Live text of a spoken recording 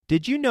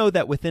Did you know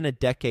that within a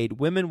decade,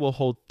 women will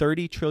hold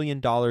 $30 trillion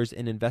in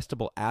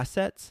investable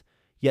assets?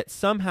 Yet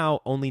somehow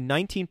only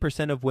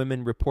 19% of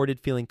women reported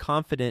feeling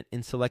confident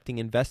in selecting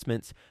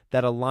investments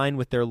that align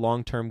with their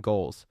long-term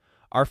goals.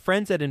 Our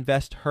friends at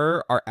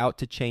InvestHer are out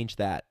to change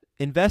that.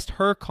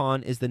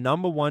 InvestHerCon is the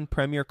 #1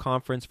 premier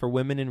conference for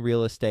women in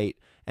real estate,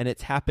 and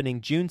it's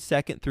happening June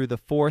 2nd through the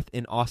 4th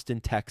in Austin,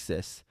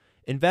 Texas.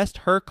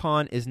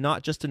 InvestHerCon is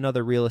not just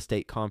another real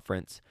estate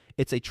conference.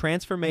 It's a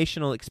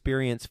transformational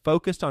experience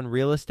focused on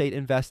real estate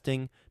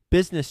investing,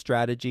 business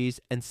strategies,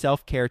 and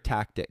self-care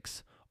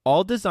tactics,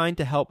 all designed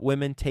to help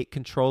women take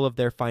control of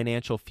their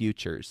financial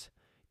futures.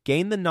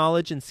 Gain the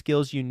knowledge and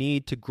skills you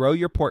need to grow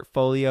your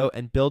portfolio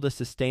and build a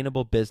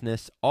sustainable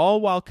business,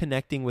 all while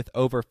connecting with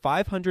over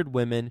 500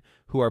 women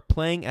who are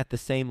playing at the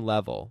same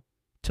level.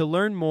 To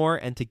learn more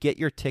and to get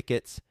your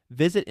tickets,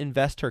 visit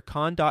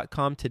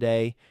InvestHerCon.com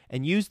today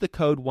and use the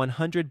code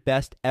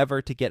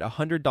 100BESTEVER to get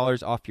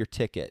 $100 off your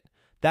ticket.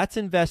 That's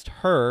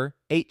InvestHer,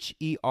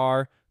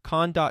 H-E-R,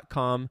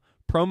 con.com,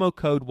 promo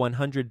code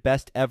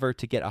 100BESTEVER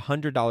to get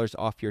 $100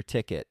 off your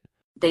ticket.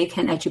 They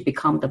can actually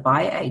become the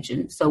buyer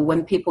agent. So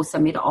when people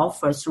submit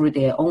offers through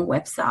their own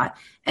website,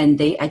 and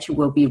they actually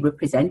will be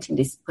representing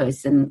this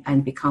person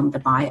and become the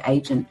buyer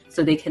agent,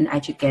 so they can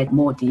actually get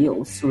more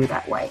deals through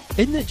that way.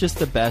 Isn't it just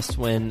the best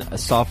when a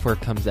software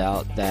comes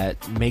out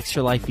that makes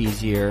your life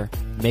easier,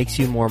 makes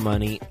you more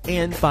money,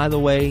 and by the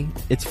way,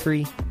 it's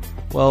free?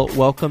 Well,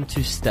 welcome to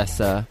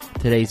Stessa,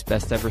 today's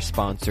best ever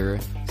sponsor.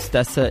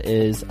 Stessa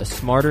is a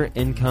smarter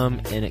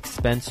income and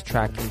expense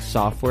tracking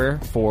software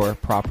for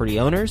property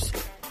owners.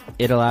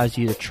 It allows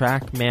you to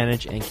track,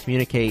 manage, and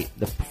communicate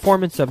the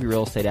performance of your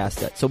real estate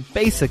assets. So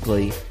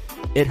basically,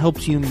 it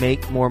helps you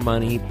make more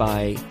money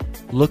by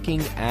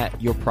looking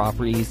at your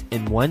properties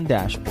in one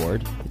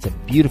dashboard. It's a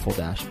beautiful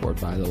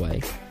dashboard, by the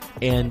way.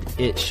 And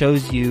it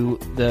shows you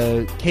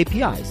the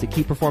KPIs, the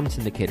key performance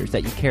indicators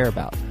that you care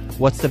about.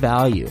 What's the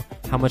value?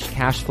 How much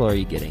cash flow are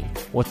you getting?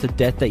 What's the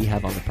debt that you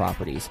have on the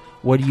properties?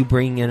 What are you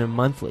bringing in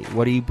monthly?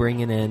 What are you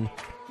bringing in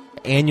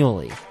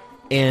annually?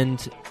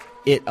 And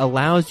it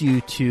allows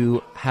you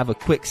to have a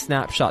quick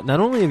snapshot, not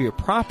only of your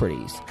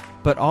properties,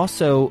 but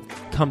also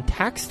come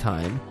tax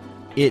time,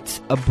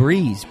 it's a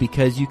breeze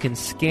because you can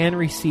scan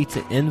receipts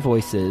and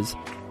invoices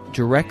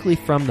directly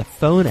from the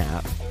phone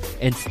app,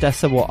 and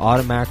Stessa will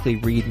automatically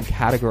read and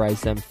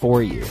categorize them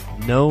for you.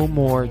 No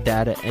more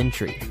data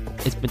entry.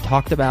 It's been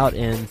talked about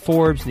in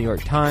Forbes, New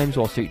York Times,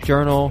 Wall Street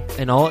Journal,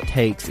 and all it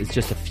takes is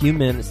just a few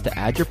minutes to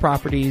add your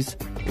properties,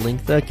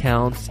 link the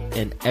accounts,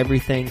 and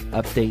everything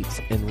updates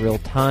in real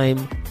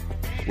time.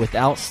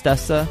 Without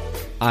Stessa,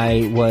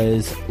 I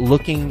was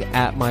looking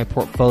at my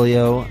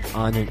portfolio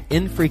on an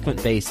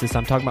infrequent basis.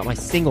 I'm talking about my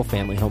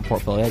single-family home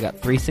portfolio. I got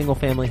 3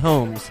 single-family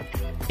homes,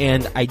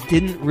 and I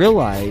didn't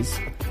realize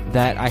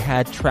that I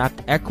had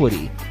trapped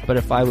equity. But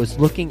if I was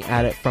looking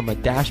at it from a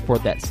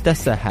dashboard that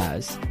Stessa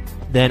has,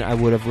 then I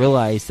would have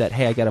realized that,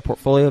 hey, I got a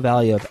portfolio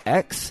value of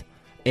X,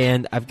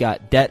 and I've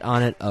got debt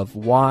on it of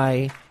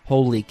Y.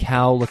 Holy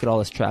cow, look at all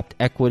this trapped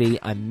equity.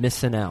 I'm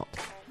missing out.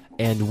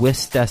 And with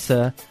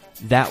Stessa,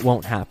 that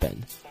won't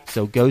happen.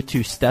 So go to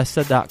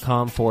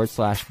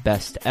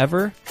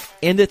stessa.com/bestever,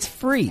 and it's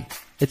free.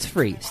 It's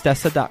free.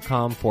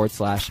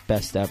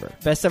 Stessa.com/bestever.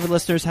 Best ever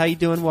listeners, how you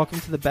doing? Welcome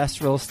to the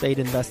best real estate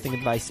investing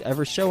advice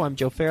ever show. I'm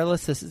Joe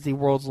Fairless. This is the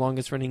world's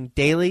longest running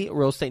daily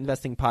real estate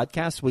investing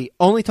podcast. We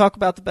only talk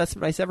about the best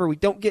advice ever. We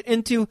don't get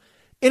into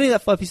any of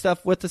that fluffy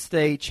stuff. With us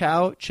today,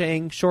 Chao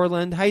Cheng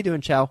Shoreland. How you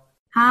doing, Chao?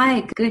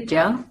 Hi, good,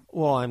 Joe.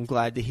 Well, I'm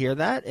glad to hear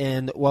that,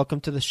 and welcome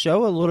to the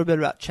show. A little bit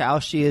about Chao.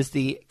 She is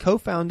the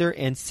co-founder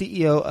and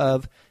CEO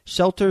of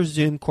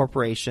ShelterZoom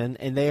Corporation,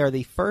 and they are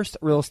the first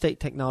real estate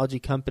technology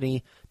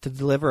company to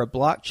deliver a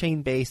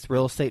blockchain-based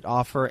real estate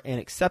offer and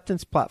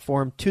acceptance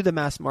platform to the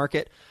mass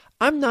market.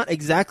 I'm not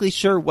exactly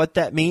sure what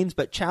that means,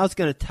 but Chao's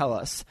going to tell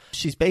us.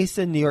 She's based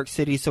in New York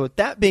City. So with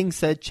that being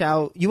said,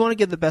 Chao, you want to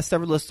give the best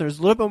ever listeners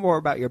a little bit more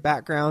about your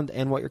background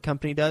and what your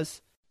company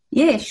does?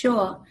 Yeah,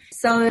 sure.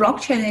 So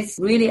blockchain is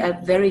really a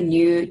very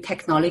new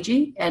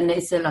technology, and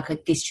it's like a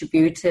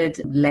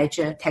distributed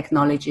ledger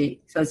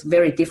technology. So it's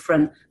very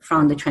different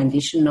from the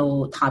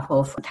traditional type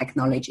of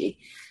technology.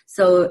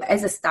 So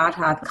as a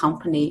startup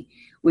company,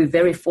 we're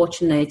very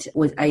fortunate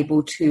was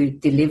able to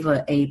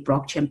deliver a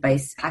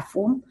blockchain-based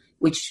platform,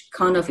 which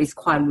kind of is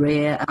quite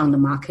rare on the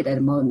market at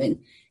the moment.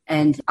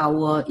 And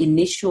our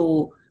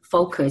initial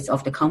focus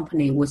of the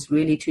company was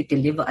really to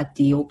deliver a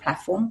deal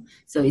platform.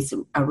 So it's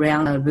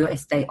around a real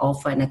estate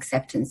offer and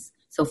acceptance.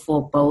 So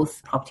for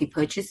both property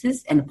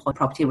purchases and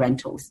property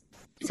rentals.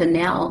 So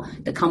now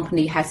the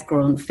company has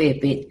grown a fair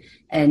bit,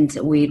 and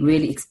we're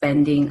really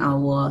expanding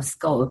our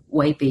scope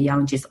way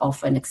beyond just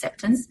offer and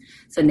acceptance.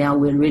 So now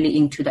we're really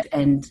into the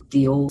end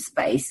deal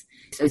space.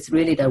 So it's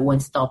really the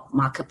one-stop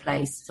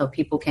marketplace. So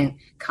people can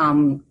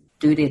come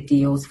do their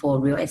deals for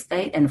real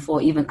estate and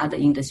for even other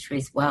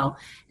industries as well.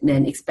 And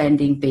then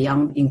expanding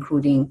beyond,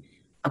 including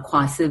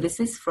acquire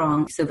services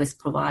from service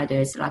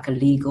providers like a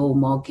legal,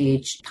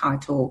 mortgage,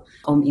 title,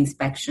 home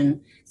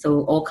inspection.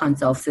 So all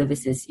kinds of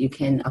services you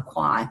can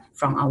acquire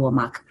from our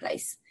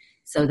marketplace.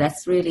 So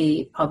that's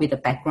really probably the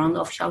background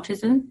of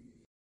Shelterzone.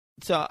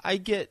 So I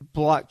get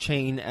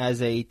blockchain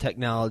as a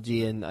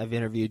technology, and I've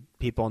interviewed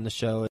people on the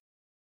show.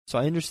 So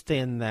I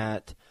understand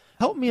that.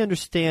 Help me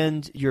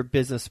understand your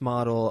business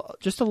model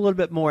just a little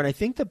bit more. And I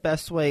think the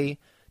best way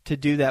to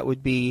do that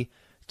would be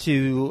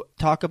to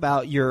talk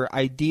about your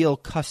ideal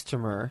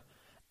customer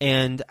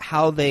and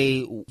how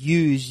they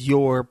use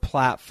your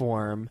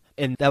platform.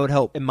 And that would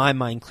help, in my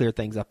mind, clear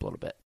things up a little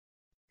bit.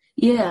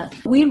 Yeah,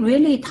 we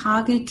really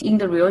target in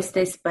the real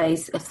estate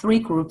space 3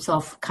 groups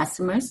of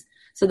customers.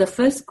 So the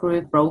first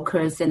group,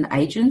 brokers and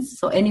agents,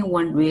 so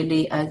anyone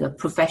really as a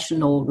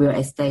professional real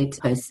estate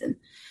person.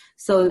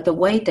 So the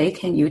way they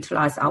can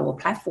utilize our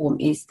platform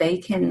is they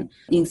can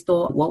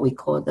install what we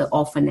call the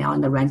Offer Now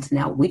and the Rent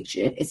Now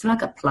widget. It's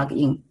like a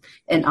plug-in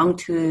and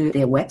onto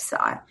their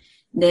website.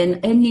 Then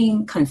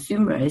any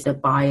consumers, the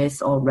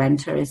buyers or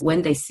renters,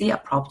 when they see a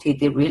property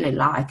they really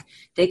like,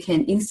 they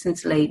can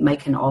instantly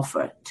make an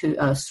offer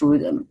to through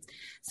them.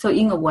 So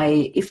in a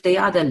way, if they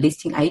are the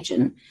listing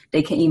agent,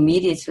 they can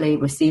immediately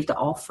receive the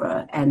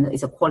offer and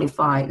it's a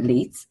qualified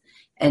leads.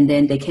 And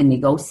then they can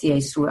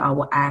negotiate through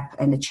our app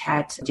and the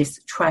chat,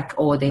 just track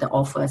all the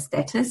offer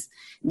status.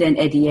 Then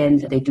at the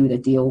end, they do the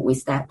deal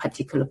with that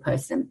particular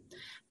person.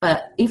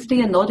 But if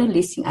they are not a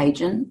listing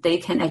agent, they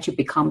can actually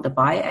become the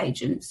buyer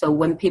agent. So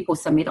when people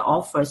submit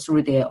offers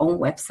through their own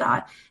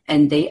website,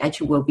 and they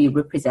actually will be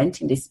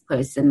representing this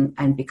person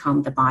and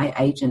become the buyer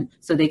agent,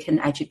 so they can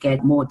actually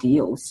get more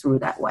deals through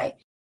that way.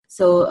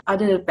 So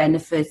other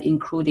benefits,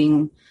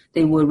 including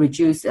they will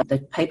reduce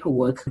the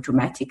paperwork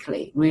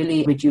dramatically,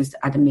 really reduce the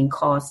admin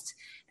costs,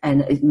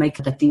 and make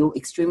the deal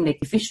extremely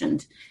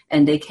efficient.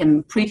 And they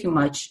can pretty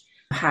much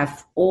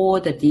have all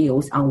the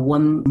deals on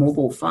one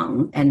mobile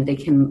phone, and they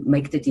can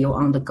make the deal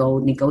on the go,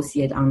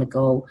 negotiate on the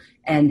go,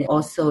 and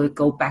also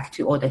go back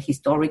to all the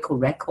historical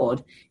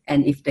record.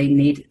 And if they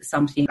need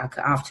something like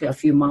after a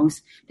few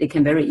months, they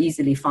can very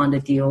easily find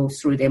the deal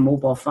through their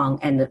mobile phone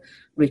and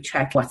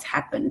retract what's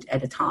happened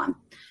at the time.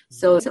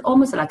 So it's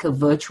almost like a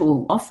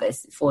virtual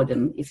office for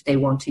them if they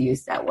want to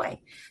use that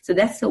way. So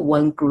that's the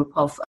one group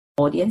of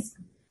audience.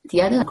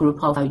 The other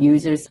group of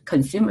users,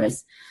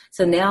 consumers.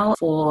 So now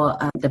for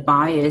the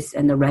buyers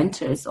and the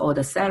renters or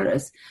the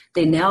sellers,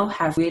 they now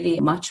have really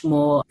much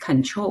more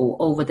control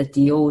over the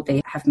deal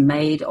they have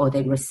made or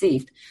they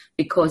received,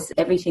 because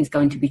everything's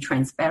going to be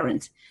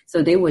transparent.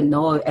 So they will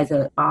know as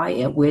a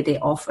buyer where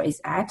their offer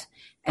is at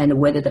and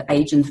whether the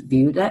agent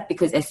viewed that,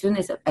 because as soon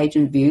as the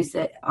agent views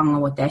it on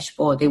our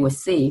dashboard, they will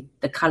see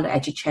the color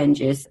actually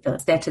changes, the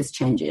status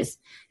changes,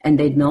 and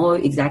they know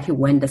exactly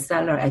when the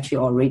seller actually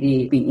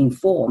already been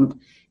informed.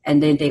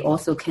 And then they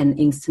also can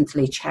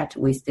instantly chat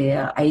with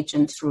their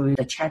agent through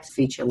the chat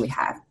feature we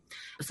have.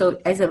 So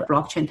as a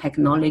blockchain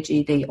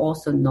technology, they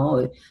also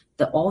know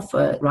the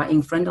offer right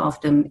in front of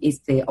them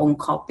is their own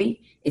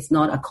copy. It's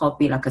not a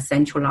copy like a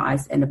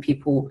centralized, and the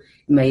people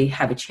may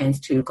have a chance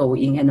to go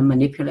in and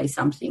manipulate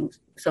something.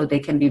 So they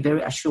can be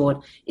very assured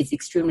it's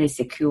extremely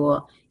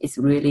secure. It's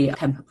really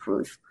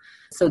tamper-proof.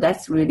 So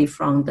that's really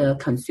from the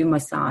consumer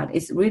side.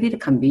 It's really the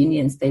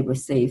convenience they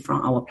receive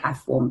from our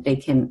platform. They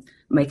can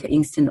make an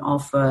instant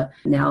offer.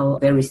 Now,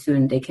 very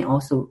soon, they can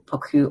also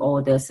procure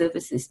all the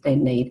services they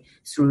need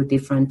through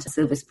different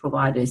service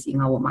providers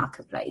in our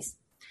marketplace.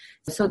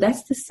 So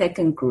that's the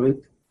second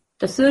group.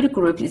 The third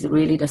group is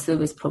really the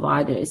service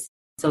providers.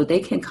 So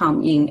they can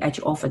come in and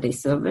offer their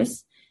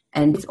service.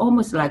 And it's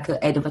almost like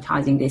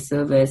advertising their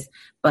service,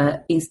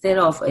 but instead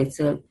of it's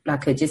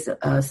just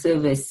a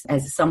service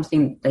as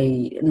something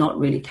they not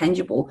really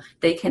tangible,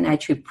 they can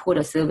actually put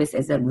a service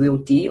as a real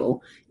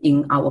deal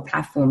in our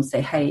platform.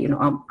 Say, hey,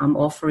 I'm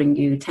offering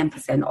you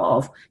 10%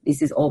 off.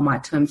 This is all my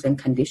terms and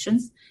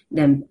conditions.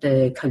 Then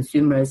the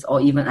consumers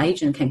or even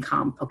agent can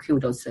come procure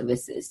those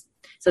services.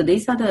 So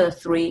these are the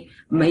 3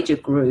 major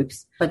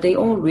groups, but they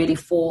all really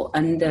fall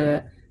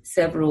under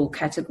several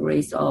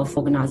categories of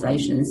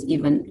organizations.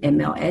 Even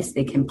MLS,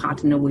 they can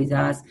partner with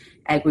us.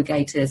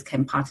 Aggregators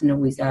can partner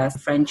with us.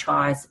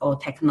 Franchise or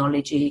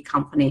technology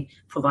company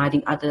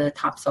providing other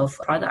types of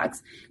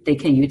products, they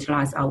can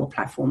utilize our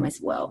platform as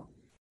well.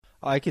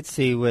 I could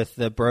see with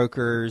the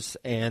brokers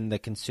and the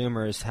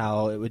consumers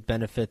how it would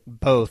benefit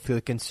both the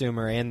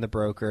consumer and the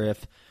broker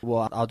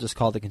I'll just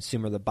call the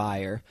consumer the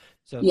buyer.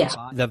 So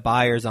the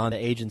buyer's on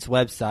the agent's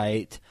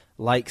website,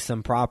 likes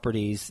some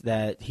properties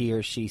that he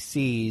or she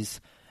sees,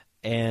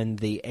 and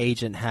the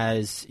agent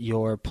has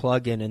your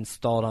plugin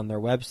installed on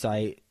their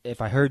website.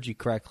 If I heard you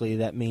correctly,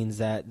 that means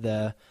that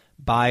the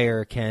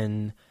buyer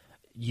can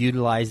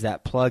utilize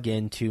that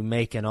plugin to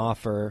make an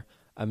offer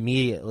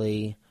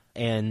immediately,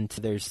 and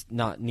there's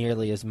not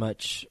nearly as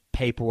much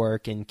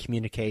paperwork and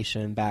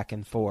communication back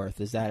and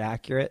forth. Is that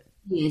accurate?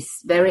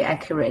 Yes, very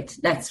accurate.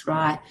 That's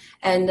right.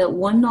 And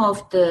one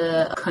of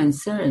the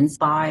concerns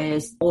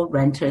buyers or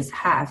renters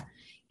have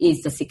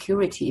is the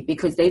security,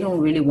 because they don't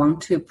really want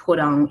to put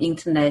on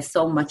internet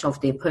so much of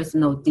their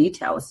personal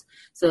details.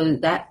 So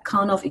that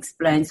kind of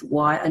explains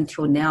why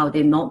until now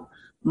they're not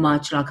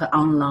much like an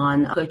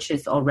online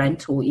purchase or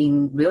rental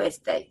in real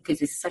estate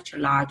because it's such a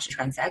large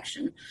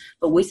transaction.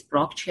 But with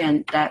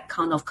blockchain, that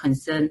kind of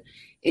concern,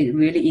 it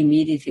really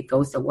immediately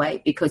goes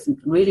away because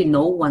really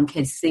no one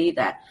can see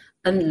that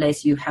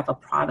unless you have a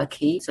private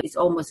key. So it's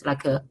almost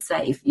like a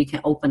safe. You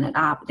can open it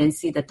up, then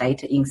see the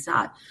data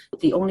inside.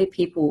 The only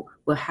people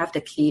will have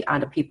the key are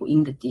the people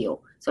in the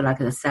deal. So like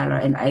the seller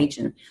and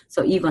agent.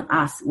 So even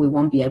us, we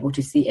won't be able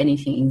to see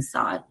anything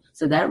inside.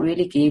 So that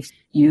really gives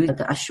you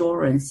the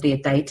assurance their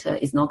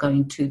data is not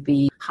going to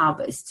be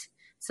harvested.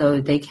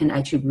 So they can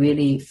actually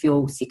really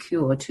feel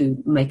secure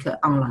to make an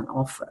online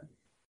offer.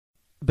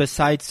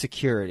 Besides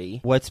security,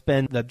 what's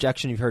been the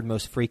objection you've heard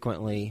most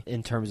frequently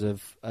in terms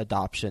of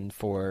adoption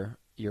for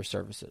your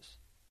services?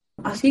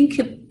 I think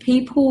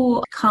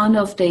people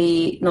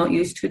they not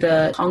used to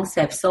the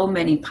concept. So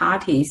many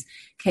parties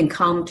can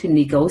come to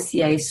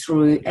negotiate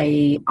through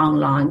a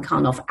online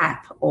kind of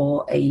app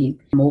or a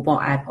mobile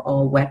app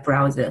or web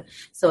browser.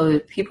 So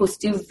people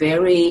still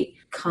very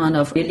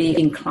really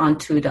inclined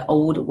to the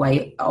old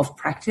way of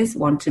practice,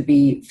 want to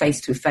be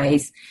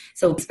face-to-face.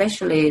 So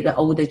especially the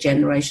older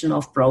generation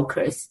of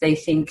brokers, they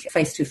think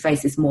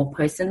face-to-face is more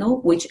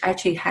personal, which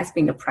actually has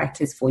been a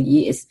practice for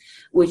years,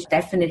 which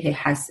definitely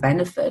has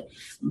benefit.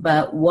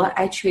 But what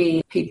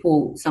actually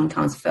people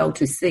sometimes fail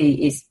to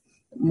see is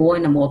more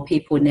and more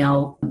people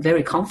now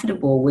very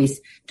comfortable with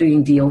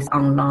doing deals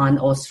online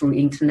or through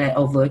internet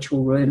or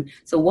virtual room.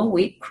 So what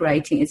we're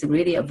creating is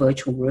really a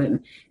virtual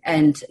room.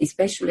 And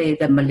especially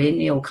the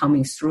millennial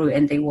coming through,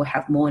 and they will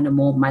have more and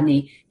more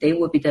money. They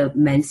will be the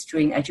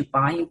mainstream actually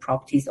buying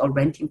properties or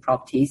renting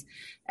properties.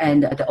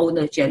 And the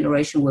older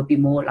generation will be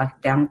more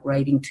like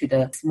downgrading to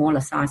the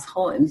smaller size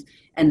homes.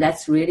 And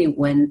that's really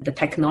when the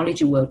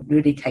technology will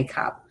really take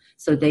up.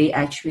 So they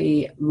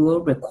actually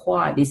will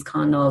require this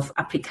kind of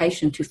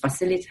application to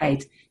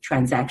facilitate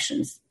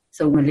transactions.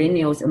 So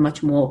millennials are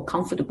much more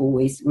comfortable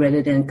with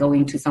rather than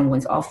going to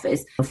someone's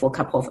office for a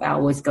couple of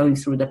hours going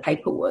through the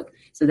paperwork.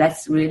 So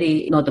that's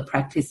really not the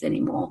practice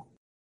anymore.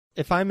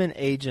 If I'm an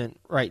agent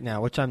right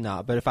now, which I'm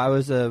not, but if I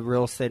was a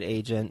real estate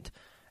agent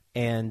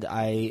and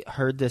I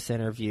heard this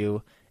interview,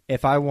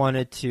 if I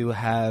wanted to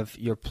have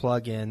your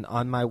plugin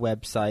on my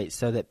website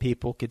so that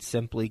people could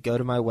simply go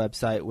to my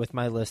website with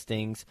my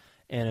listings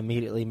and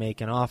immediately make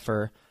an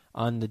offer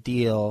on the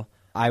deal,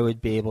 I would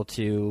be able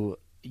to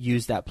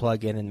use that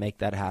plugin and make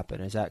that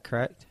happen. Is that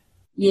correct?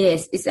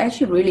 Yes, it's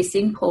actually really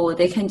simple.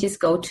 They can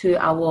just go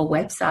to our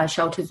website,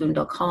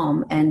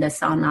 shelterzoom.com, and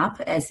sign up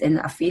as an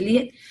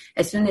affiliate.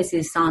 As soon as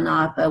they sign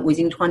up,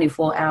 within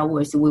 24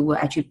 hours, we will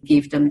actually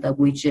give them the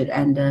widget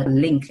and the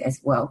link as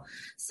well.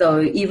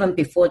 So even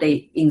before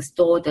they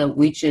install the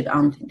widget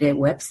on their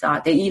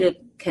website, they either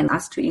can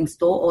ask to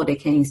install or they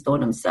can install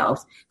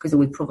themselves because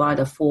we provide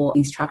the full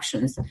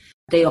instructions.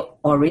 They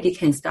already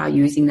can start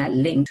using that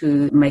link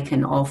to make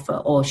an offer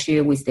or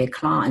share with their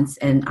clients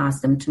and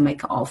ask them to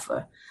make an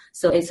offer.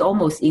 So it's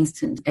almost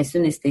instant. As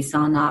soon as they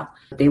sign up,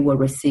 they will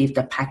receive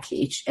the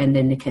package and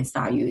then they can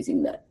start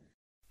using that.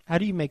 How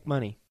do you make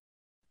money?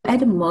 At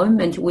the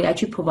moment, we're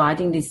actually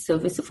providing this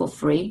service for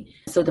free.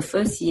 So the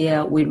first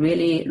year, we're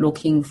really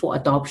looking for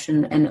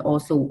adoption, and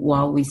also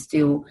while we're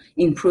still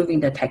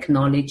improving the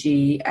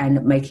technology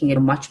and making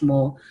it much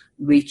more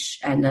rich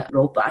and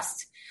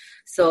robust.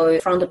 So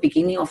from the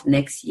beginning of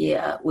next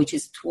year, which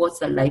is towards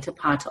the later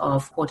part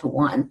of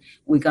Q1,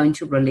 we're going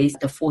to release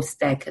the full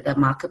stack, the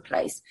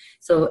marketplace.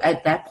 So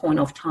at that point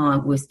of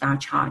time, we'll start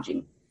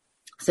charging.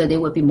 So there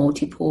will be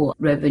multiple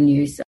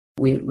revenues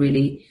we're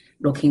really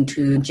looking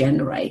to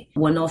generate.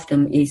 One of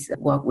them is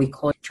what we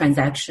call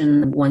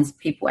transaction. Once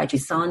people actually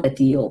sign the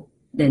deal,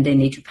 then they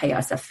need to pay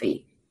us a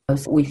fee.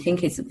 So we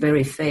think it's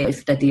very fair.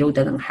 If the deal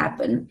doesn't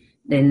happen,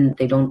 then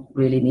they don't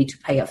really need to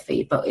pay a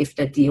fee. But if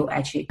the deal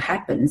actually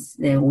happens,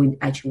 then we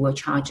actually will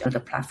charge the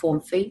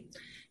platform fee.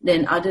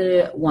 Then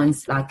other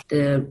ones like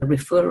the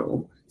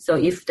referral. So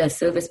if the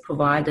service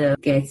provider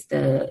gets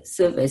the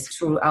service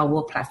through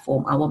our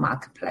platform, our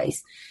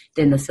marketplace,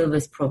 then the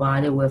service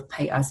provider will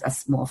pay us a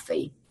small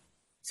fee.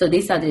 So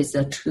these are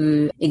the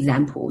two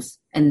examples,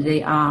 and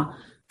they are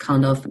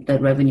kind of the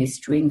revenue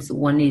streams.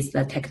 One is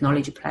the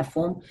technology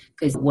platform,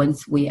 because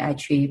once we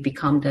actually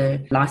become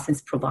the license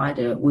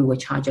provider, we will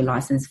charge a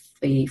license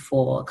fee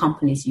for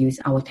companies use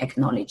our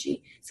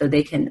technology. So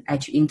they can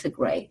actually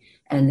integrate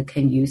and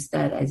can use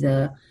that as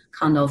a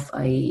kind of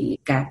a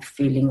gap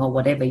filling or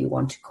whatever you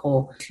want to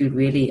call to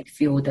really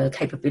fill the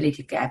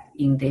capability gap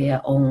in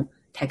their own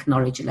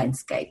technology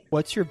landscape.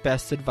 What's your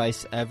best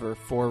advice ever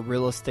for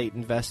real estate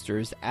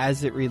investors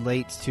as it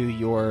relates to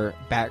your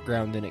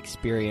background and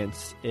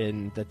experience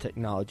in the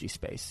technology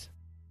space?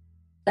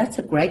 That's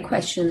a great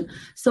question.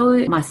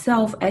 So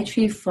myself,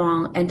 actually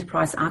from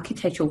enterprise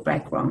architectural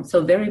background,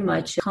 so very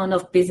much kind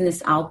of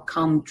business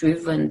outcome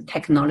driven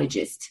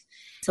technologist.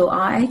 So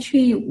I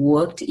actually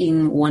worked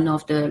in one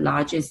of the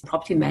largest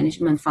property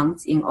management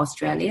funds in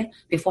Australia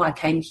before I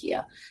came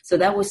here. So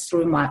that was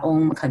through my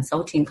own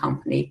consulting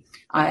company.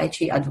 I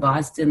actually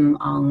advised them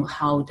on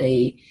how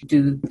they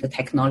do the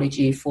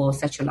technology for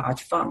such a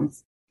large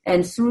funds.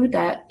 And through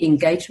that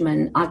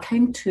engagement, I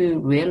came to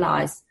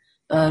realize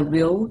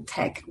real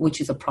tech,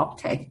 which is a prop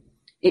tech,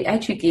 it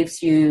actually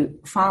gives you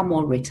far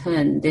more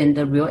return than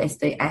the real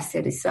estate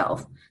asset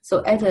itself.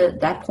 So at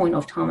that point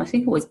of time, I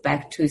think it was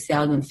back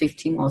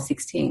 2015 or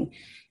 16.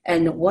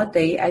 And what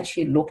they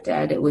actually looked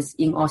at, it was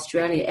in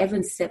Australia,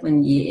 every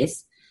 7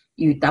 years,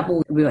 you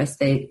double real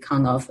estate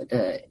kind of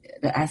the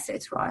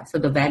assets, right? So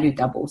the value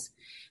doubles.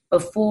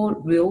 But for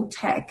real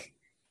tech,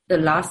 the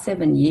last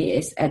 7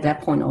 years at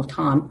that point of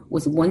time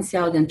was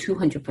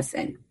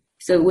 1,200%.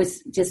 So it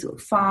was just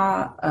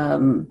far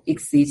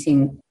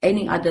exceeding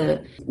any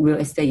other real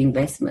estate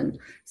investment.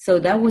 So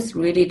that was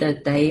really the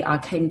day I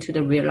came to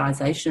the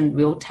realization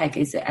real tech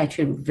is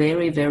actually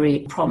very,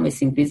 very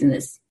promising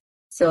business.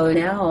 So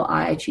now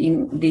I actually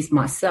in this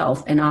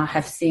myself, and I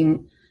have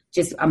seen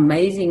just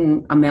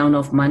amazing amount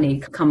of money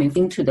coming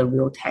into the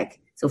real tech.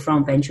 So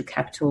from venture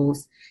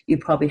capitals, you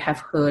probably have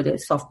heard of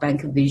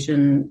SoftBank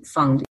Vision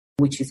Fund,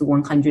 which is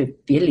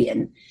 100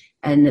 billion.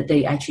 And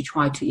they actually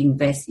try to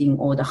invest in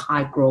all the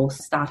high growth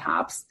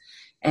startups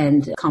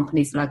and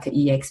companies like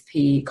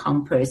EXP,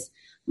 Compass.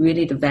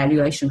 Really, the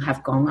valuation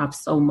have gone up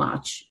so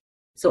much.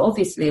 So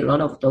obviously, a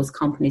lot of those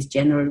companies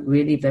generate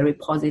really very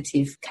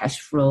positive cash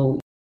flow,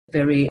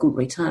 very good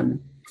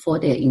return for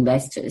their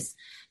investors.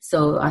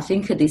 So I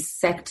think this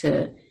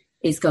sector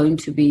is going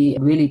to be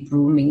really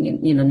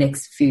booming in the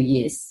next few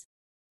years.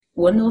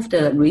 One of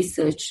the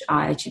research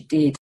I actually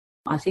did,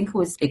 I think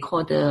they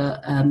called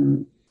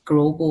the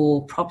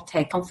Global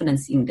PropTech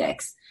Confidence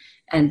Index.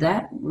 And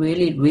that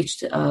really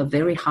reached a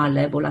very high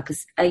level, like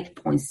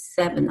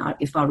 8.7,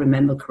 if I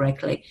remember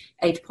correctly,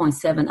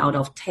 8.7 out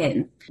of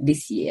 10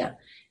 this year.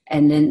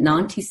 And then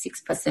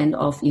 96%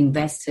 of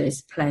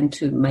investors plan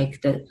to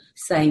make the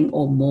same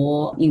or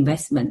more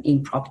investment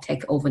in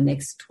PropTech over the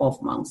next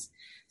 12 months.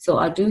 So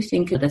I do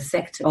think the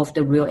sector of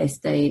the real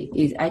estate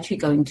is actually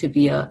going to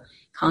be a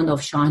kind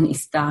of shining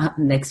star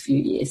next few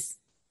years.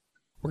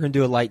 We're going to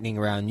do a lightning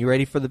round. You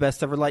ready for the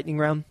best ever lightning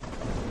round?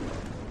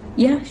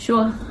 Yeah,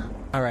 sure.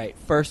 All right.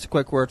 First, a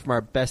quick word from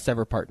our best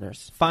ever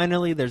partners.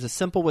 Finally, there's a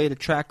simple way to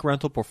track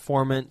rental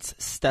performance.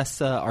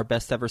 Stessa, our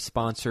best ever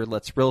sponsor,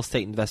 lets real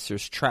estate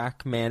investors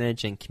track,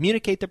 manage, and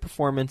communicate the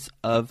performance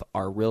of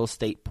our real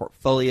estate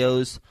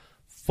portfolios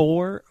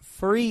for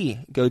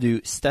free. Go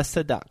to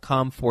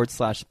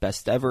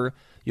stessa.com/best ever.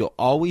 You'll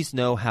always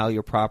know how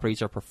your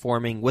properties are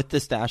performing with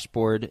this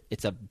dashboard.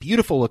 It's a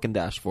beautiful looking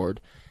dashboard,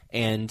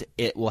 and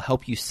it will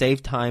help you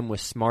save time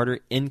with smarter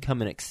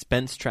income and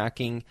expense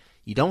tracking.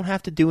 You don't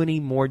have to do any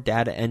more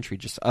data entry.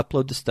 Just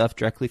upload the stuff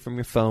directly from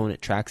your phone.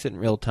 It tracks it in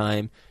real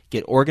time.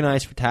 Get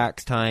organized for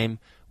tax time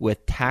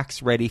with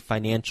tax-ready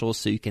financials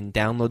so you can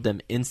download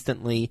them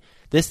instantly.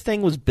 This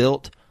thing was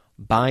built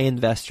by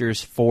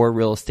investors for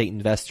real estate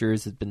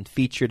investors. It's been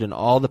featured in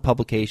all the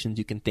publications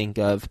you can think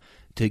of.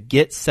 To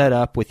get set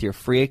up with your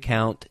free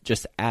account,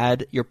 just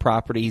add your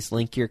properties,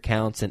 link your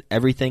accounts, and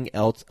everything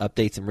else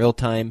updates in real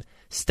time.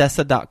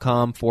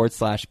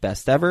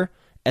 Stessa.com/best ever.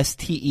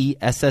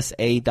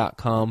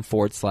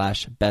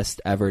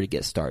 STESSA.com/best ever to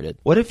get started.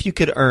 What if you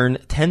could earn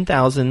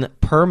 $10,000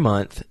 per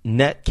month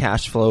net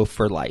cash flow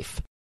for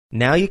life?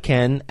 Now you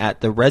can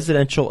at the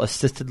Residential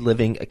Assisted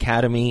Living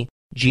Academy.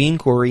 Gene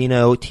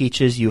Guarino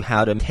teaches you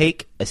how to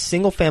take a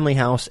single family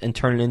house and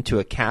turn it into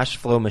a cash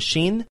flow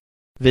machine.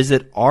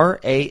 Visit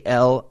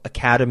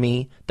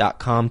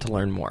RALacademy.com to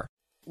learn more.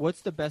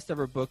 What's the best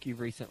ever book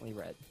you've recently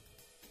read?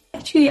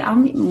 Actually,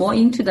 I'm more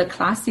into the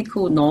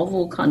classical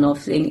novel kind of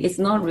thing. It's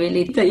not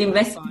really the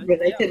investment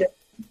related. Yeah.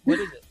 What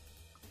is it?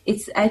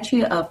 It's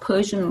actually a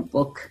Persian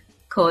book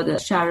called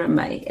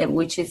Shahrame,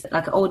 which is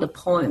like all the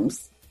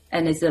poems.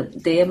 And it's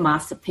their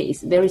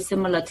masterpiece, very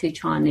similar to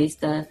Chinese,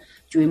 the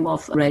Dream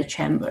of Red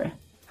Chamber.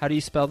 How do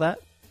you spell that?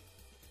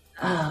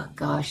 Oh,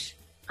 gosh.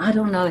 I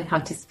don't know how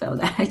to spell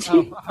that,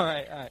 actually. Oh, all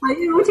right. I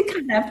didn't want to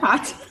cut that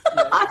part.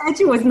 Yeah. I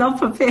actually was not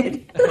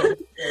prepared.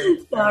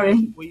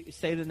 Sorry. Will you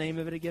say the name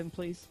of it again,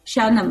 please?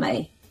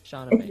 Shahnameh.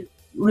 Shahnameh. It's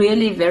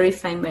really very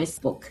famous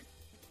book.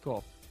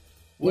 Cool.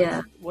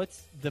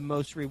 What's the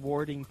most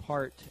rewarding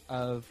part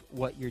of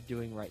what you're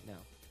doing right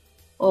now?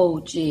 Oh,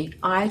 gee.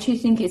 I actually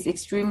think it's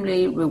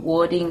extremely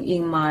rewarding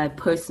in my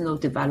personal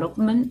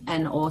development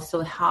and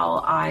also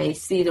how I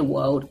see the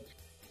world.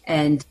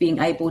 And being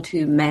able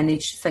to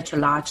manage such a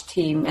large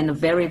team and a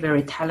very,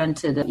 very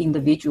talented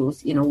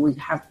individuals. You know, we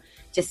have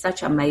just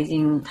such an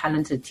amazing,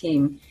 talented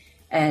team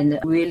and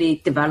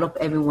really develop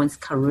everyone's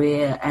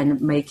career and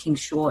making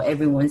sure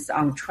everyone's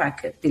on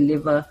track to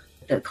deliver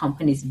the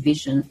company's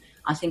vision.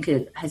 I think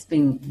it has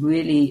been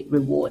really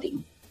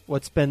rewarding.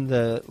 What's been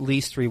the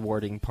least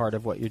rewarding part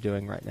of what you're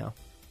doing right now?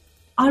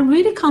 I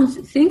really can't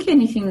think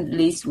anything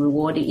least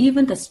rewarding.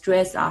 Even the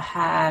stress I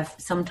have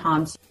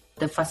sometimes,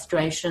 the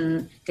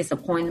frustration,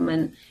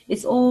 disappointment,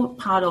 it's all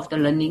part of the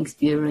learning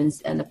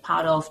experience and a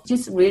part of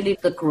just really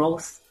the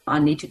growth I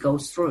need to go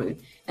through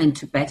and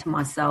to better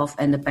myself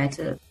and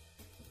better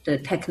the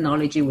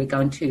technology we're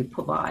going to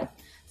provide.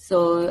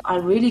 So I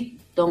really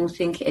don't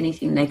think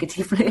anything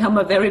negatively. I'm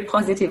a very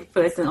positive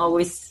person,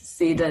 always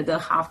see the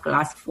half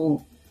glass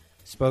full.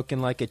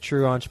 Spoken like a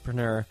true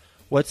entrepreneur.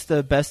 What's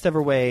the best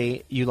ever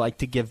way you like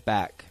to give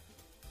back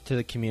to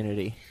the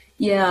community?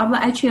 Yeah, I'm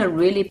actually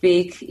really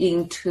big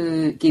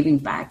into giving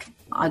back.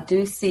 I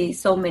do see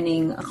so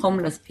many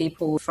homeless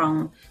people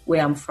from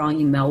where I'm from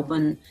in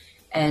Melbourne.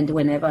 And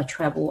whenever I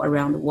travel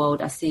around the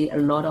world, I see a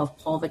lot of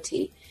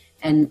poverty.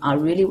 And I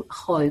really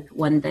hope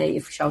one day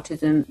if Shelter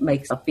Zone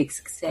makes a big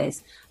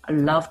success, I'd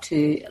love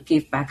to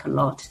give back a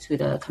lot to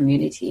the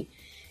community.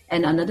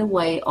 And another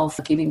way of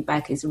giving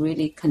back is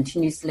really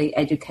continuously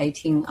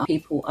educating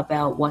people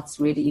about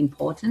what's really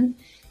important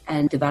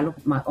and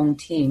develop my own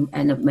team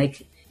and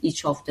make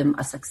each of them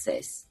a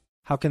success.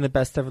 How can the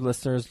Best Ever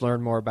listeners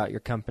learn more about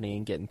your company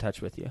and get in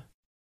touch with you?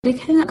 They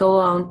can go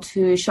on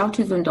to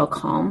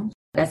shelterzone.com.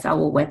 That's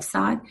our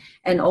website.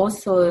 And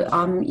also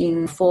I'm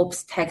in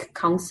Forbes Tech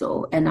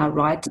Council and I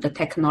write the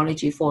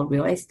technology for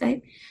real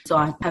estate. So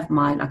I have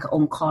my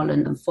own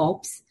column in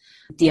Forbes.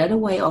 The other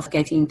way of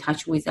getting in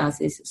touch with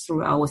us is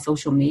through our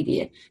social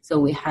media. So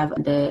we have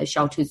the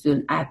Shelter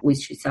Zone app,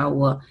 which is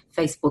our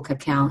Facebook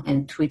account,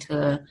 and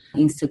Twitter,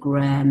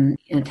 Instagram,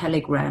 and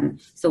Telegram.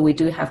 So we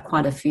do have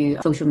quite a few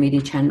social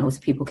media channels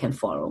people can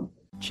follow.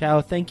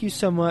 Chow, thank you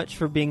so much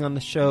for being on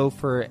the show,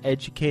 for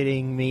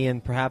educating me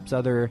and perhaps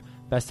other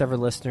Best Ever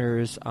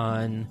listeners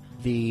on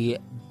the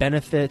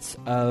benefits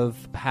of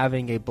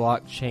having a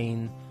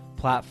blockchain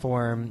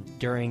platform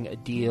during a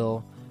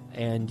deal.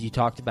 And you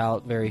talked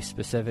about very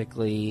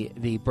specifically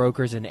the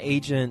brokers and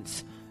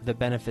agents, the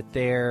benefit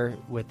there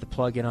with the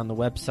plugin on the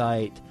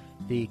website,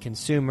 the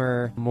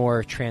consumer,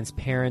 more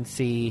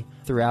transparency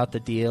throughout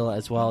the deal,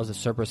 as well as the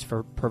service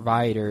for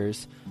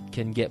providers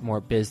can get more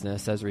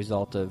business as a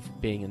result of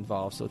being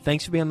involved. So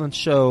thanks for being on the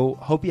show.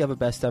 Hope you have a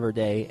Best Ever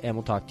day, and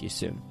we'll talk to you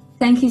soon.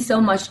 Thank you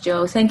so much,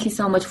 Joe. Thank you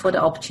so much for the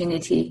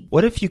opportunity.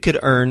 What if you could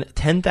earn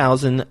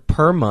 $10,000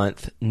 per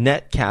month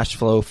net cash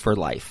flow for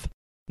life?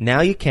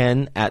 Now you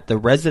can at the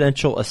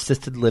Residential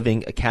Assisted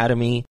Living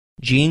Academy.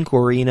 Gene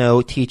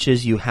Guarino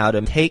teaches you how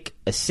to take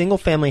a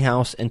single-family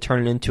house and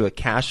turn it into a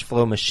cash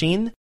flow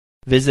machine.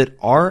 Visit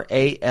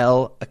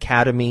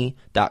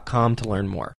RALacademy.com to learn more.